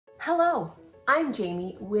Hello, I'm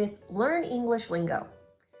Jamie with Learn English Lingo.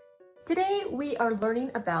 Today we are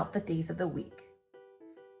learning about the days of the week.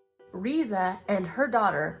 Rizza and her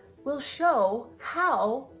daughter will show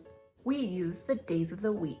how we use the days of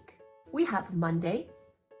the week. We have Monday,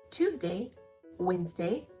 Tuesday,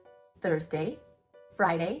 Wednesday, Thursday,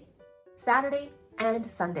 Friday, Saturday, and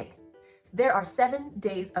Sunday. There are 7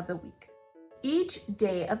 days of the week. Each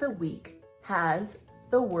day of the week has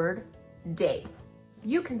the word day.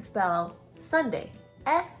 You can spell Sunday,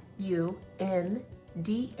 S-U-N-D-A-Y.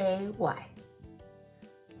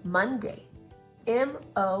 Monday, M-O-N-D-A-Y.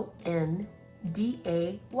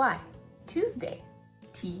 Tuesday,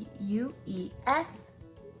 T-U-E-S-D-A-Y.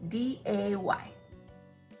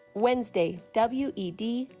 Wednesday,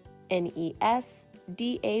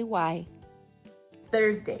 W-E-D-N-E-S-D-A-Y.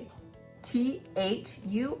 Thursday, T-H-U-R-S-D-A-Y.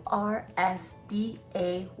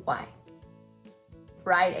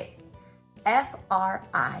 Friday,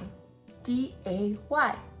 F-R-I-D-A-Y.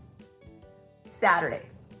 Saturday,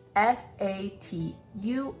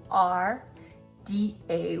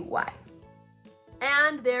 S-A-T-U-R-D-A-Y.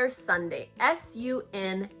 And there's Sunday,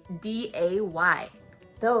 S-U-N-D-A-Y.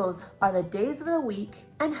 Those are the days of the week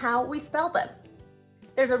and how we spell them.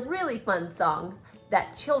 There's a really fun song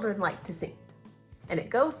that children like to sing. And it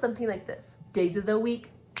goes something like this. Days of the week,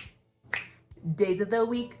 days of the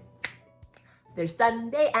week. There's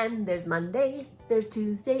Sunday and there's Monday. There's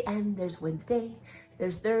Tuesday and there's Wednesday.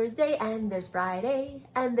 There's Thursday and there's Friday.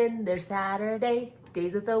 And then there's Saturday.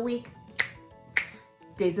 Days of the week,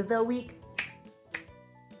 days of the week.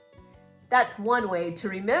 That's one way to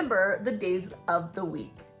remember the days of the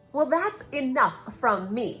week. Well, that's enough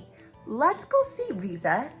from me. Let's go see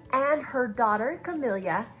Rizza and her daughter,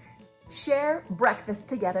 Camilla, share breakfast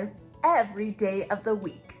together every day of the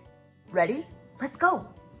week. Ready? Let's go.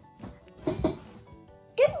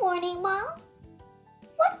 Good morning, Mom.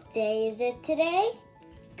 What day is it today?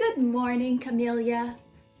 Good morning, Camilla.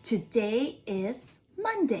 Today is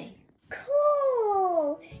Monday.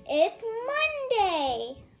 Cool! It's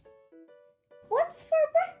Monday. What's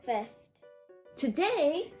for breakfast?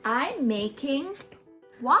 Today, I'm making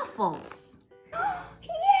waffles. Yay!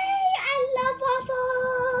 I love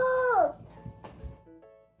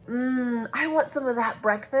waffles! I want some of that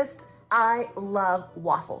breakfast. I love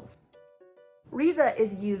waffles. Rizza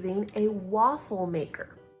is using a waffle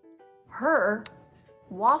maker. Her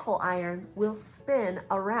waffle iron will spin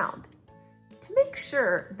around to make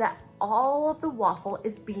sure that all of the waffle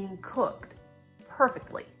is being cooked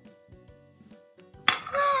perfectly.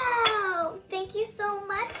 Wow! Thank you so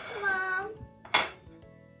much, Mom.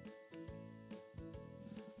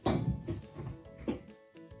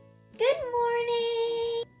 Good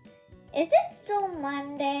morning. Is it still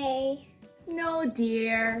Monday? No,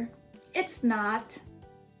 dear. It's not.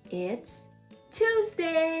 It's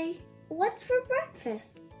Tuesday. What's for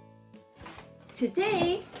breakfast?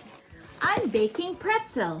 Today, I'm baking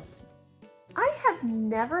pretzels. I have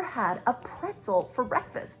never had a pretzel for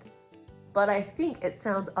breakfast, but I think it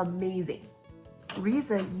sounds amazing.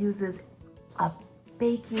 Rizza uses a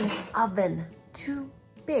baking oven to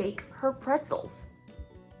bake her pretzels.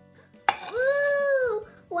 Woo!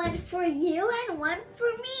 One for you and one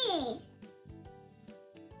for me.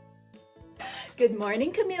 Good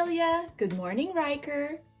morning, Camilla. Good morning,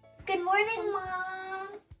 Riker. Good morning,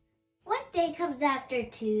 Mom. What day comes after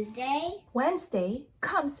Tuesday? Wednesday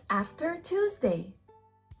comes after Tuesday.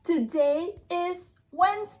 Today is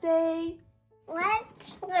Wednesday.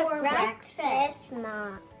 What's for breakfast,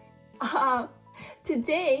 Mom?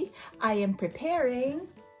 Today I am preparing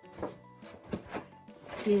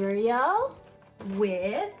cereal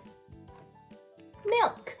with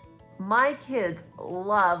milk. My kids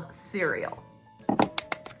love cereal.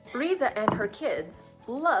 Rizza and her kids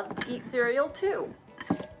love to eat cereal too.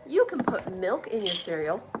 You can put milk in your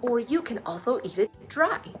cereal, or you can also eat it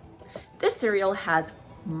dry. This cereal has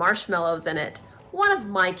marshmallows in it, one of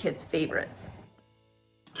my kids' favorites.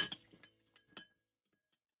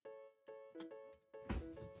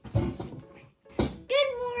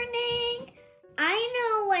 Good morning. I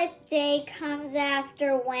know what day comes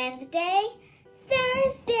after Wednesday.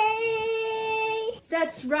 Thursday.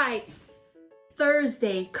 That's right.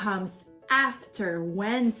 Thursday comes after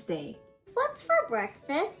Wednesday. What's for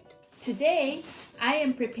breakfast? Today, I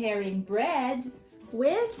am preparing bread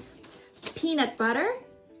with peanut butter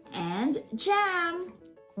and jam.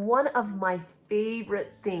 One of my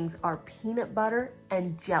favorite things are peanut butter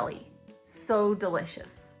and jelly. So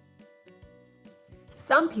delicious.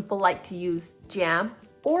 Some people like to use jam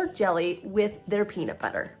or jelly with their peanut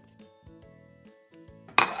butter.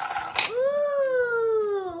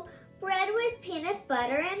 Ooh, bread with peanut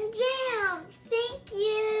butter and jam. Thank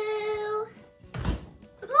you.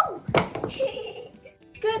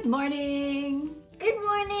 Good morning. Good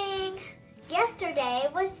morning. Yesterday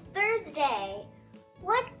was Thursday.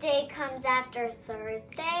 What day comes after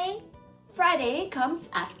Thursday? Friday comes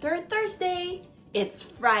after Thursday. It's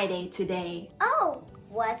Friday today. Oh,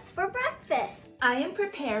 what's for breakfast? I am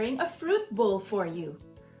preparing a fruit bowl for you.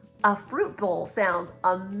 A fruit bowl sounds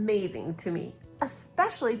amazing to me,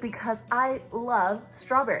 especially because I love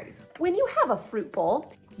strawberries. When you have a fruit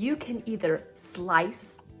bowl, you can either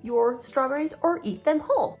slice your strawberries or eat them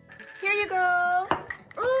whole. Here you go.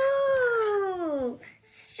 Ooh,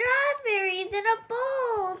 strawberries in a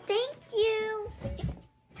bowl. Thank you.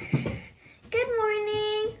 Good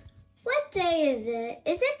morning. What day is it?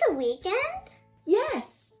 Is it the weekend?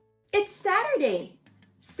 Yes, it's Saturday.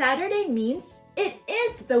 Saturday means it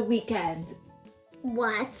is the weekend.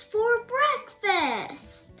 What's for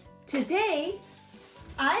breakfast? Today,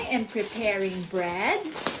 I am preparing bread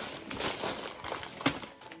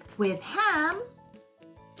with ham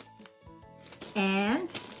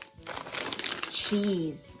and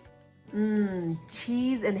cheese.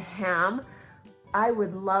 Cheese and ham. I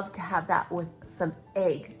would love to have that with some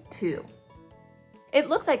egg too. It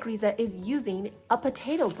looks like Rizza is using a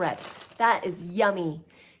potato bread. That is yummy.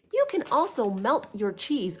 You can also melt your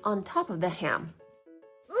cheese on top of the ham.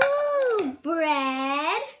 Ooh,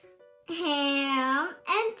 bread, ham,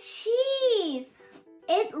 and cheese.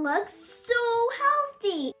 It looks so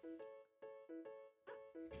healthy.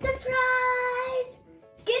 Surprise!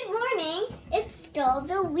 Good morning. It's still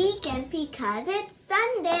the weekend because it's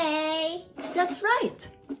Sunday. That's right.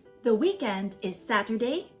 The weekend is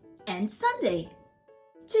Saturday and Sunday.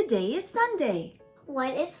 Today is Sunday.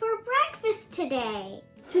 What is for breakfast today?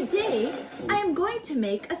 Today, I am going to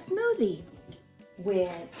make a smoothie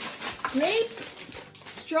with grapes,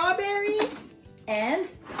 strawberries,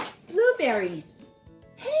 and blueberries.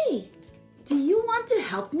 Hey, do you want to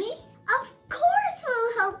help me? Of course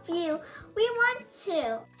we'll help you. We want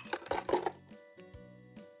to.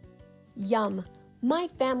 Yum! My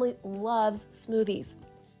family loves smoothies.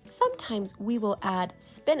 Sometimes we will add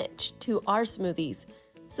spinach to our smoothies,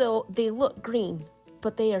 so they look green,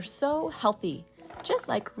 but they are so healthy, just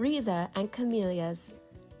like Rizza and Camelia's.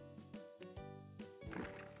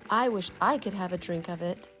 I wish I could have a drink of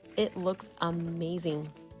it. It looks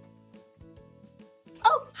amazing.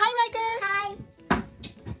 Oh, hi, Riker. Hi.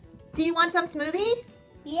 Do you want some smoothie?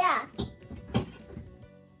 Yeah.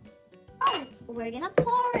 Oh, we're gonna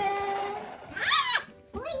pour it.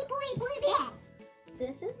 Ah!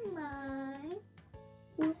 This is mine.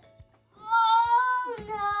 Oops.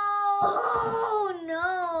 Oh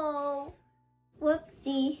no!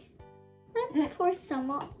 Whoopsie. Let's pour some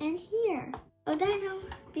more in here. Oh, Dino,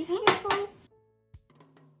 be careful.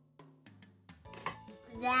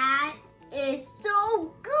 That is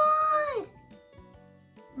so good!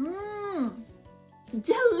 Mmm,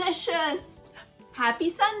 delicious! Happy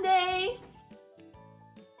Sunday!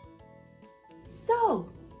 So,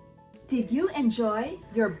 did you enjoy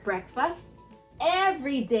your breakfast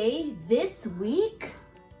every day this week?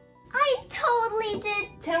 I totally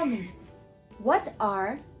did. Tell me, what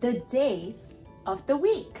are the days of the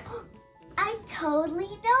week? I totally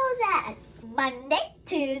know that. Monday,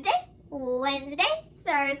 Tuesday, Wednesday,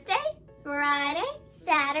 Thursday, Friday,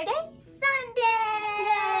 Saturday, Sunday.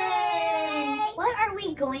 Yay! What are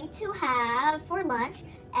we going to have for lunch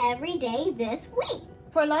every day this week?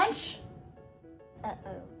 For lunch?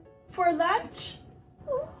 Uh-oh. For lunch?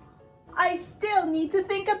 I still need to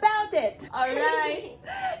think about it. All right.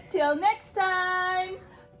 Till next time.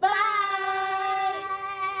 Bye.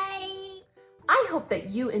 Bye. I hope that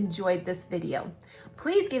you enjoyed this video.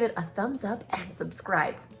 Please give it a thumbs up and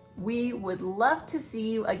subscribe. We would love to see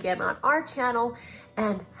you again on our channel,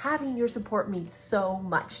 and having your support means so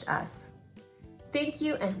much to us. Thank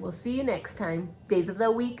you, and we'll see you next time. Days of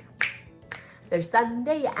the week. There's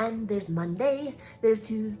Sunday and there's Monday. There's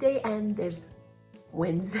Tuesday and there's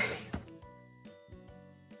Wednesday.